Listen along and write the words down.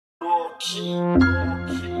Pray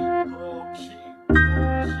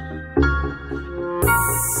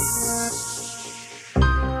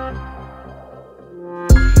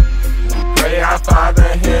our Father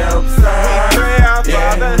helps us. Pray our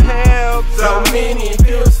Father helps So us. many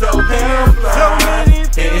feel so helpless. So many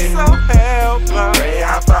feel so helpless. Pray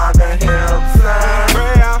our Father helps us.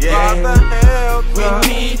 Pray our Father helps us. We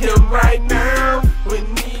need Him right now. We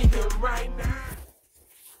need Him right now.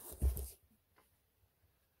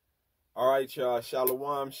 All right, y'all.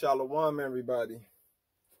 Shalom, shalom, everybody.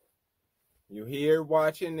 You here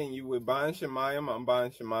watching, and you with Ban Shemayim. I'm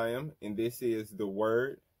Ban Shemayim, and this is the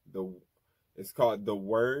Word. It's called the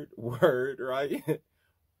Word, right?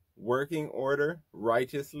 Working order,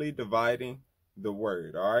 righteously dividing the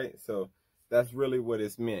Word. All right, so that's really what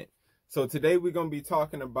it's meant. So today we're gonna be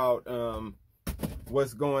talking about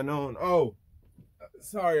what's going on. Oh,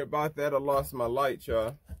 sorry about that. I lost my light,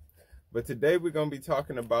 y'all. But today we're gonna be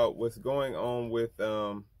talking about what's going on with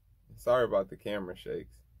sorry about the camera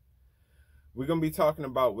shakes. We're gonna be talking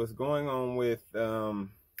about what's going on with I'm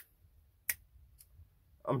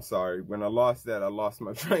sorry, when I lost that, I lost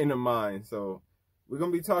my train of mind. So we're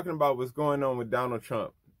gonna be talking about what's going on with Donald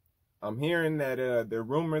Trump. I'm hearing that the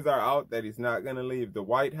rumors are out that he's not gonna leave the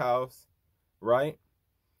White House, right?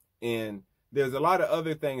 And there's a lot of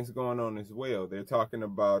other things going on as well. They're talking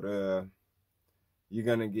about you're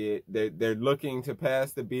gonna get they're looking to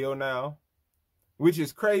pass the bill now, which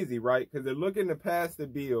is crazy, right? Because they're looking to pass the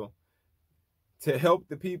bill to help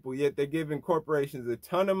the people, yet they're giving corporations a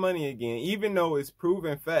ton of money again, even though it's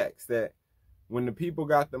proven facts that when the people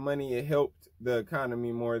got the money, it helped the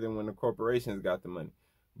economy more than when the corporations got the money.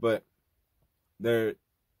 But they're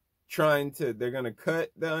going to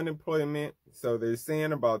cut the unemployment. So they're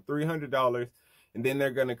saying about $300, and then they're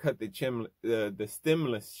going to cut the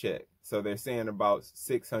stimulus check. So they're saying about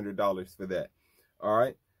 $600 for that. All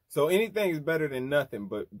right. So anything is better than nothing,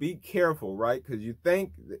 but be careful, right? Because you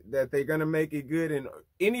think that they're going to make it good. And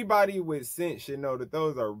anybody with sense should know that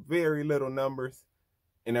those are very little numbers,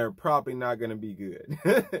 and they're probably not going to be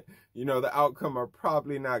good. You know, the outcome are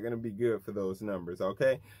probably not going to be good for those numbers,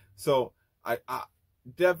 okay? So I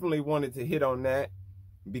definitely wanted to hit on that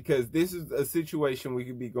because this is a situation we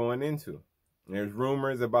could be going into. There's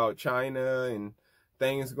rumors about China and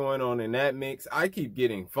things going on in that mix. I keep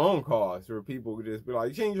getting phone calls where people would just be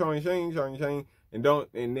like, shing, shing, shing, shing, shing, and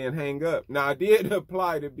then hang up. Now, I did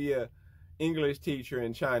apply to be a English teacher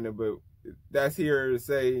in China, but that's here to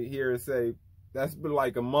say, that's been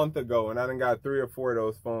like a month ago, and I done got 3 or 4 of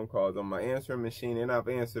those phone calls on my answering machine, and I've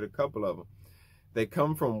answered a couple of them. They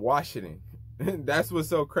come from Washington. That's what's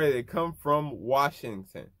so crazy. They come from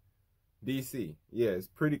Washington, D.C. Yeah, it's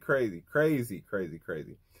pretty crazy. Crazy, crazy,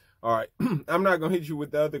 crazy. All right, I'm not going to hit you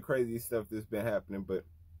with the other crazy stuff that's been happening, but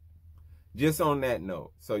just on that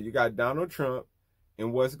note. So you got Donald Trump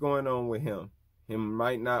and what's going on with him. Him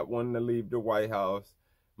might not want to leave the White House,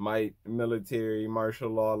 might military,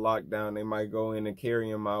 martial law, lockdown. They might go in and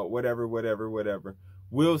carry him out, whatever.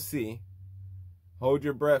 We'll see. Hold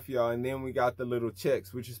your breath, y'all. And then we got the little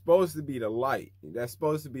checks, which is supposed to be the light. That's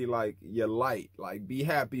supposed to be like your light. Like, be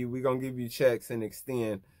happy. We're going to give you checks and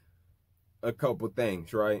extend a couple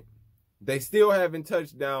things, right? They still haven't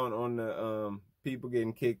touched down on the people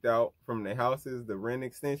getting kicked out from their houses, the rent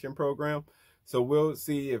extension program. So we'll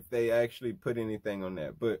see if they actually put anything on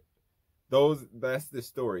that. But that's the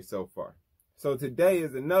story so far. So today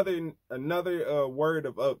is another word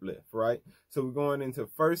of uplift, right? So we're going into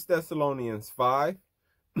 1 Thessalonians 5.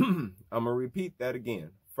 I'm going to repeat that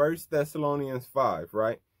again. 1 Thessalonians 5,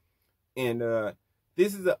 right? And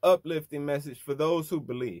this is an uplifting message for those who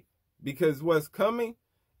believe. Because what's coming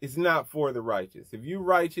is not for the righteous. If you're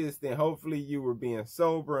righteous, then hopefully you were being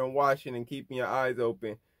sober and watching and keeping your eyes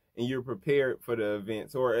open, and you're prepared for the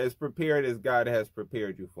events, or as prepared as God has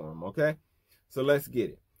prepared you for them, okay? So let's get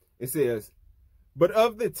it. It says, but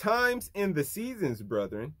of the times and the seasons,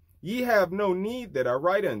 brethren, ye have no need that I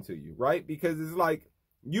write unto you, right? Because it's like,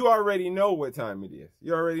 you already know what time it is.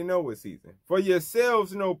 You already know what season. For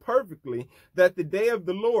yourselves know perfectly that the day of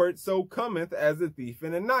the Lord so cometh as a thief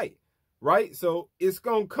in the night. Right? So it's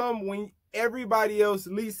going to come when everybody else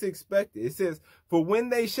least expect it. It says, for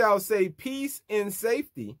when they shall say peace and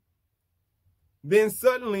safety, then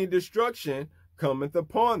suddenly destruction cometh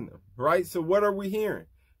upon them. Right? So what are we hearing?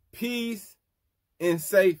 Peace and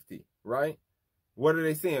safety. Right? What are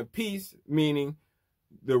they saying? Peace, meaning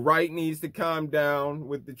the right needs to calm down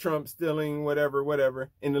with the Trump stealing,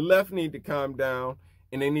 whatever. And the left need to calm down.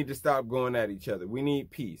 And they need to stop going at each other. We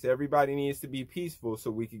need peace. Everybody needs to be peaceful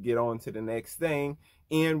so we can get on to the next thing.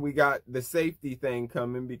 And we got the safety thing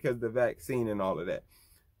coming because the vaccine and all of that.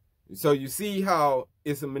 So you see how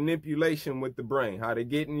it's a manipulation with the brain, how they're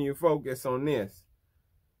getting you focused on this.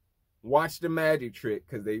 Watch the magic trick,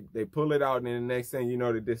 because they pull it out and then the next thing you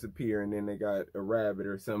know, they disappear and then they got a rabbit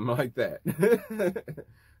or something like that.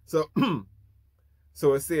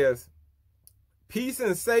 So it says, peace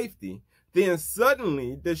and safety, then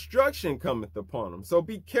suddenly destruction cometh upon them. So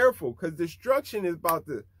be careful, because destruction is about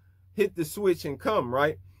to hit the switch and come,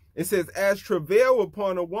 right? It says, as travail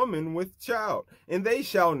upon a woman with child, and they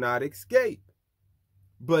shall not escape.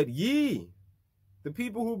 But ye, the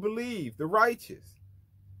people who believe, the righteous,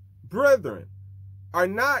 brethren, are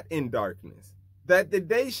not in darkness, that the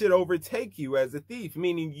day should overtake you as a thief,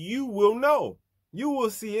 meaning you will know. You will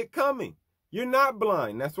see it coming. You're not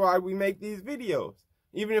blind. That's why we make these videos.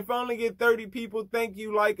 Even if I only get 30 people, thank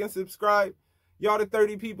you, like, and subscribe. Y'all the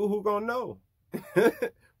 30 people who gonna know.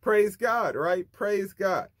 Praise God, right? Praise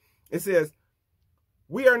God. It says,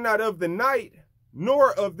 we are not of the night,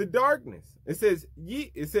 nor of the darkness. It says,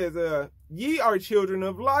 ye are children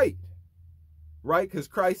of light, right? Because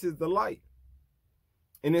Christ is the light.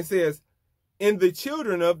 And it says, and the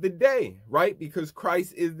children of the day, right? Because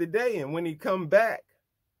Christ is the day. And when he come back,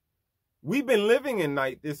 we've been living in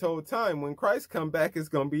night this whole time. When Christ come back, it's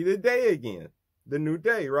going to be the day again, the new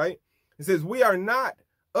day, right? It says, we are not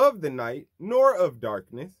of the night, nor of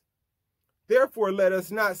darkness. Therefore, let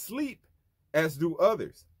us not sleep as do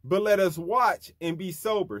others, but let us watch and be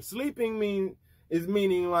sober. Sleeping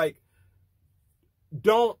meaning like,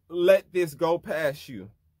 don't let this go past you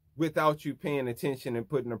without you paying attention and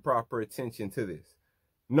putting the proper attention to this.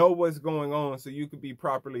 Know what's going on so you can be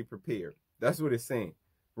properly prepared. That's what it's saying,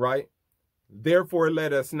 right? Therefore,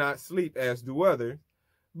 let us not sleep as do others,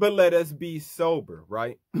 but let us be sober,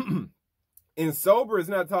 right? And sober is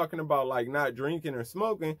not talking about like not drinking or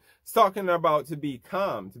smoking. It's talking about to be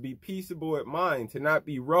calm, to be peaceable at mind, to not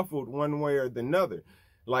be ruffled one way or the other.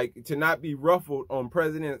 Like to not be ruffled on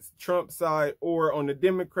President Trump's side or on the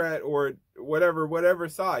Democrat or whatever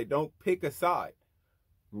side. Don't pick a side.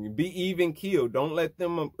 Be even keeled. Don't let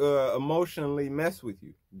them emotionally mess with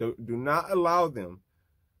you. Do not allow them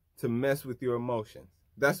to mess with your emotions.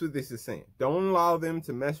 That's what this is saying. Don't allow them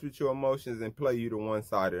to mess with your emotions and play you to one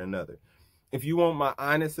side or another. If you want my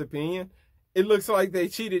honest opinion, it looks like they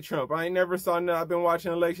cheated Trump. I ain't never saw nothing. I've been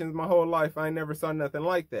watching elections my whole life. I ain't never saw nothing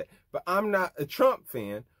like that. But I'm not a Trump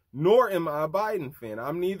fan, nor am I a Biden fan.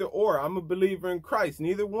 I'm neither or. I'm a believer in Christ.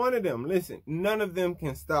 Neither one of them. Listen, none of them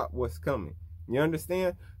can stop what's coming. You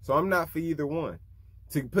understand? So I'm not for either one.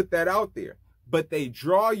 To put that out there. But they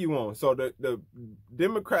draw you on. So the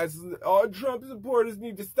Democrats, all Trump supporters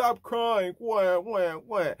need to stop crying. Wah, wah,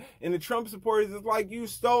 wah. And the Trump supporters is like, you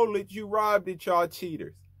stole it, you robbed it, y'all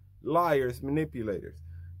cheaters, liars, manipulators.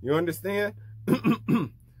 You understand?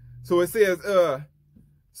 So it says,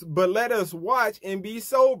 but let us watch and be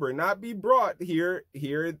sober, not be brought here,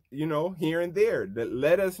 here and there.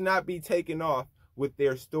 Let us not be taken off with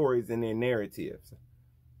their stories and their narratives.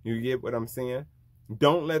 You get what I'm saying?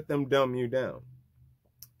 Don't let them dumb you down.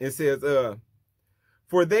 It says,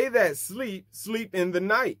 for they that sleep, sleep in the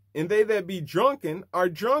night, and they that be drunken are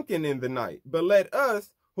drunken in the night. But let us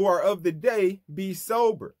who are of the day be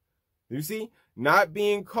sober. You see, not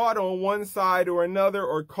being caught on one side or another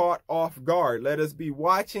or caught off guard. Let us be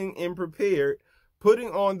watching and prepared,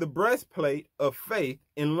 putting on the breastplate of faith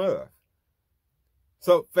and love.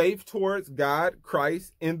 So faith towards God,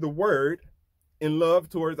 Christ, and the word, and love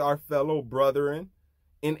towards our fellow brethren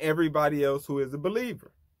and everybody else who is a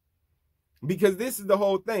believer. Because this is the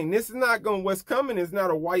whole thing. This is not going, what's coming is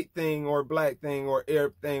not a white thing or a black thing or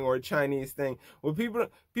Arab thing or a Chinese thing. Well,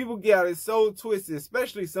 people get it so twisted,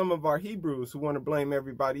 especially some of our Hebrews who want to blame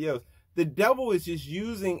everybody else. The devil is just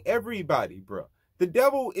using everybody, bro. The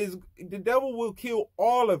devil will kill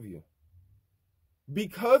all of you.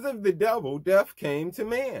 Because of the devil, death came to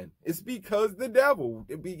man. It's because the devil,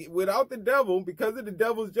 without the devil, because of the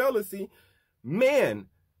devil's jealousy, man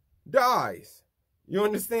dies. You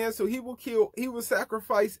understand? So he will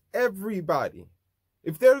sacrifice everybody.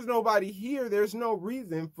 If there's nobody here, there's no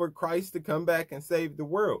reason for Christ to come back and save the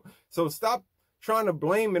world. So stop trying to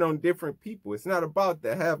blame it on different people. It's not about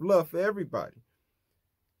that. Have love for everybody.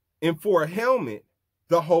 And for a helmet,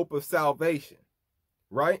 the hope of salvation,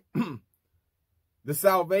 right? The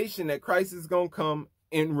salvation that Christ is going to come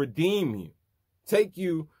and redeem you. Take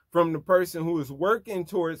you from the person who is working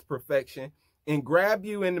towards perfection and grab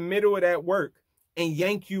you in the middle of that work and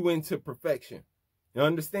yank you into perfection. You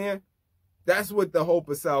understand? That's what the hope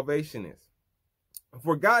of salvation is.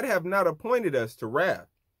 For God have not appointed us to wrath,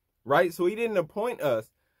 right? So he didn't appoint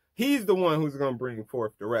us. He's the one who's going to bring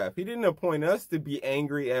forth the wrath. He didn't appoint us to be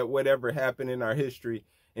angry at whatever happened in our history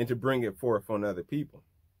and to bring it forth on other people.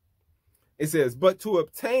 It says, but to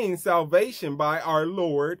obtain salvation by our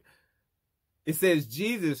Lord, it says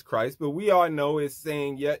Jesus Christ, but we all know it's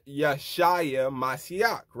saying Yeshaya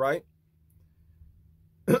Mashiach, right?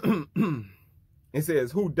 It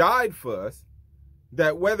says, who died for us,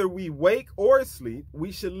 that whether we wake or sleep,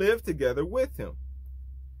 we should live together with him.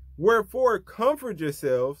 Wherefore, comfort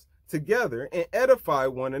yourselves together and edify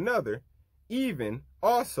one another, even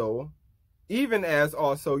as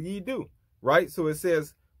also ye do. Right? So it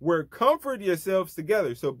says, comfort yourselves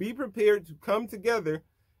together. So be prepared to come together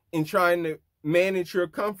in trying to manage your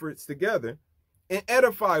comforts together and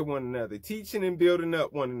edify one another, teaching and building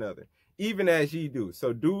up one another, even as ye do.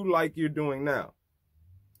 So do like you're doing now.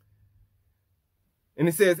 And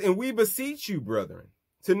it says, and we beseech you, brethren,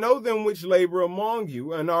 to know them which labor among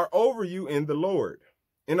you and are over you in the Lord,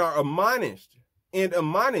 and are admonish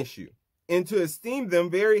you, and to esteem them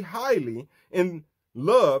very highly in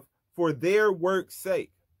love for their work's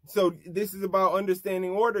sake. So this is about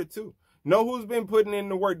understanding order too. Know who's been putting in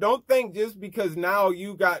the work. Don't think just because now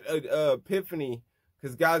you got an epiphany,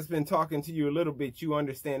 because God's been talking to you a little bit, you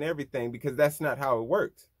understand everything, because that's not how it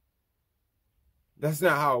works. That's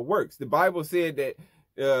not how it works. The Bible said that,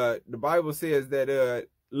 says that,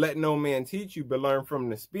 let no man teach you, but learn from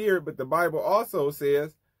the Spirit. But the Bible also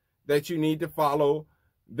says that you need to follow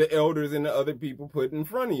the elders and the other people put in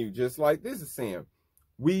front of you, just like this is saying.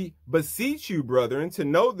 We beseech you, brethren, to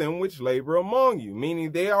know them which labor among you,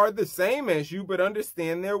 meaning they are the same as you, but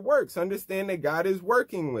understand their works. Understand that God is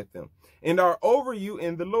working with them and are over you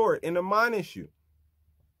in the Lord, and admonish you,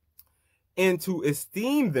 and to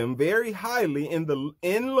esteem them very highly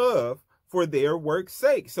in love for their work's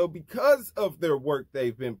sake. So because of their work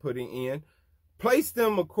they've been putting in, place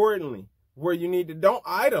them accordingly where you need to. Don't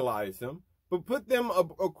idolize them, but put them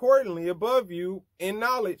accordingly above you in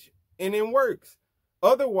knowledge and in works.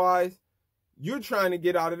 Otherwise, you're trying to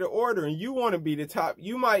get out of the order and you want to be the top.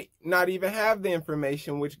 You might not even have the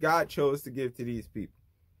information which God chose to give to these people,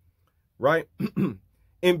 right?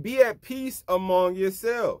 And be at peace among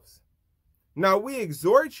yourselves. Now we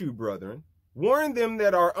exhort you, brethren, warn them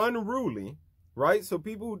that are unruly, right? So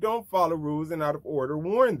people who don't follow rules and out of order,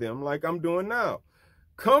 warn them like I'm doing now.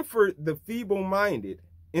 Comfort the feeble-minded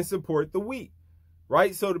and support the weak,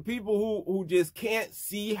 right? So the people who just can't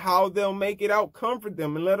see how they'll make it out, comfort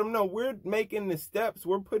them and let them know we're making the steps.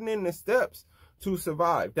 We're putting in the steps to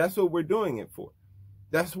survive. That's what we're doing it for.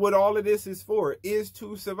 That's what all of this is for, is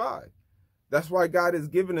to survive. That's why God has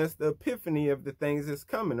given us the epiphany of the things that's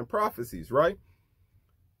coming, the prophecies, right?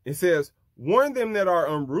 It says, warn them that are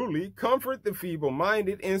unruly, comfort the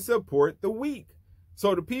feeble-minded, and support the weak.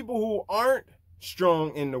 So the people who aren't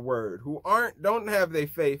strong in the word, who don't have their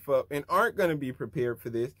faith up and aren't going to be prepared for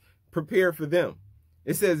this, prepare for them.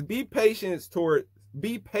 It says, be patient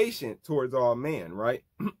towards all men, right?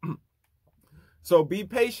 So be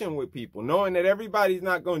patient with people, knowing that everybody's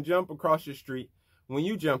not going to jump across the street when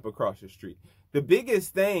you jump across the street. The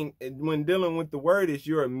biggest thing when dealing with the word is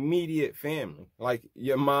your immediate family, like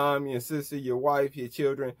your mom, your sister, your wife, your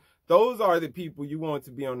children. Those are the people you want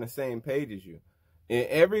to be on the same page as you. And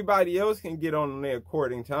everybody else can get on their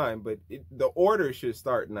according time, but the order should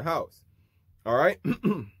start in the house. All right?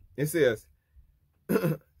 It says,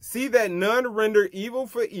 see that none render evil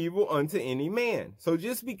for evil unto any man. So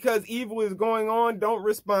just because evil is going on, don't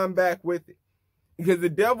respond back with it. Because the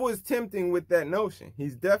devil is tempting with that notion.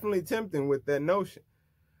 He's definitely tempting with that notion.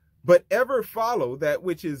 But ever follow that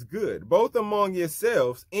which is good, both among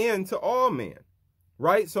yourselves and to all men.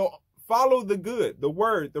 Right? So follow the good, the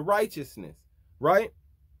word, the righteousness. Right?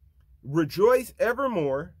 Rejoice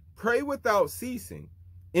evermore, pray without ceasing,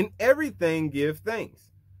 in everything give thanks.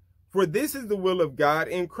 For this is the will of God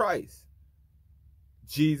in Christ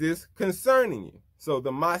Jesus concerning you. So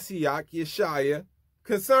the Mashiach Yeshaya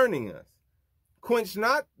concerning us. Quench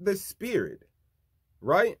not the spirit,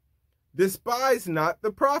 right? Despise not the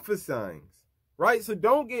prophesyings, right? So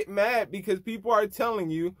don't get mad because people are telling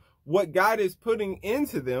you what God is putting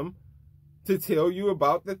into them to tell you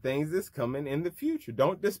about the things that's coming in the future.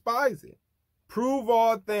 Don't despise it. Prove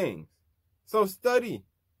all things. So study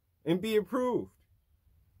and be approved.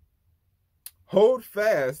 Hold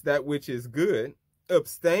fast that which is good.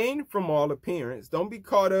 Abstain from all appearance. Don't be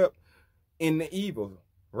caught up in the evil.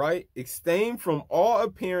 Right? Abstain from all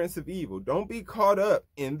appearance of evil. Don't be caught up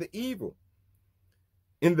in the evil.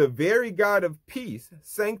 In the very God of peace,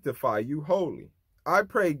 sanctify you wholly. I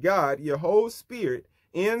pray God, your whole spirit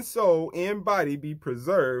and soul and body be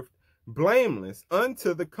preserved blameless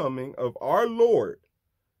unto the coming of our Lord,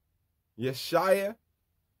 Yeshaya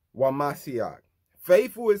Mashiach.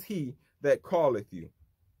 Faithful is he that calleth you,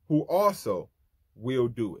 who also will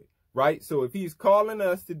do it. right? So if he's calling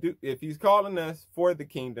us for the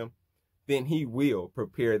kingdom, then he will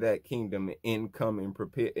prepare that kingdom and come and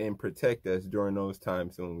prepare and protect us during those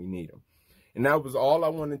times when we need him. And that was all I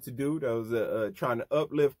wanted to do. That was trying to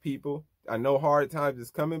uplift people. I know hard times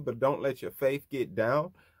is coming, but don't let your faith get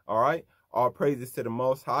down. All right. All praises to the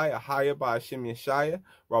Most High. Ahaya by Hashem Yeshaya.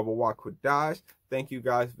 Rabba Kwadash. Thank you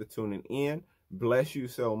guys for tuning in. Bless you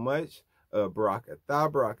so much. Barakatah,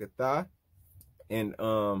 barakatah. And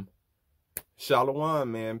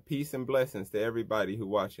Shalom, man. Peace and blessings to everybody who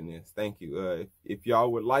watching this. Thank you. If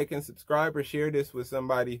y'all would like and subscribe or share this with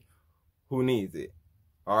somebody who needs it.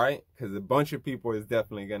 All right? Because a bunch of people is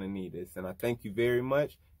definitely going to need this. And I thank you very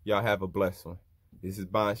much. Y'all have a blessed one. This is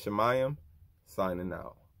Bon Shemayim signing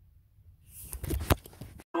out.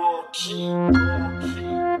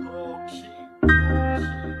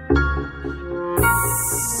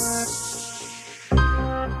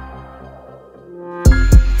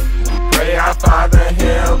 Pray our Father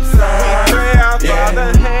helps us. Pray our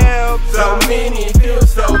Father helps us. So many feel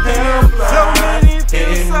so helpless. So many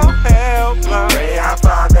feel so helpless. Pray our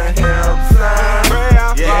Father helps us. Pray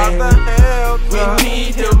our Father helps us. We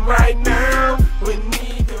need him right now.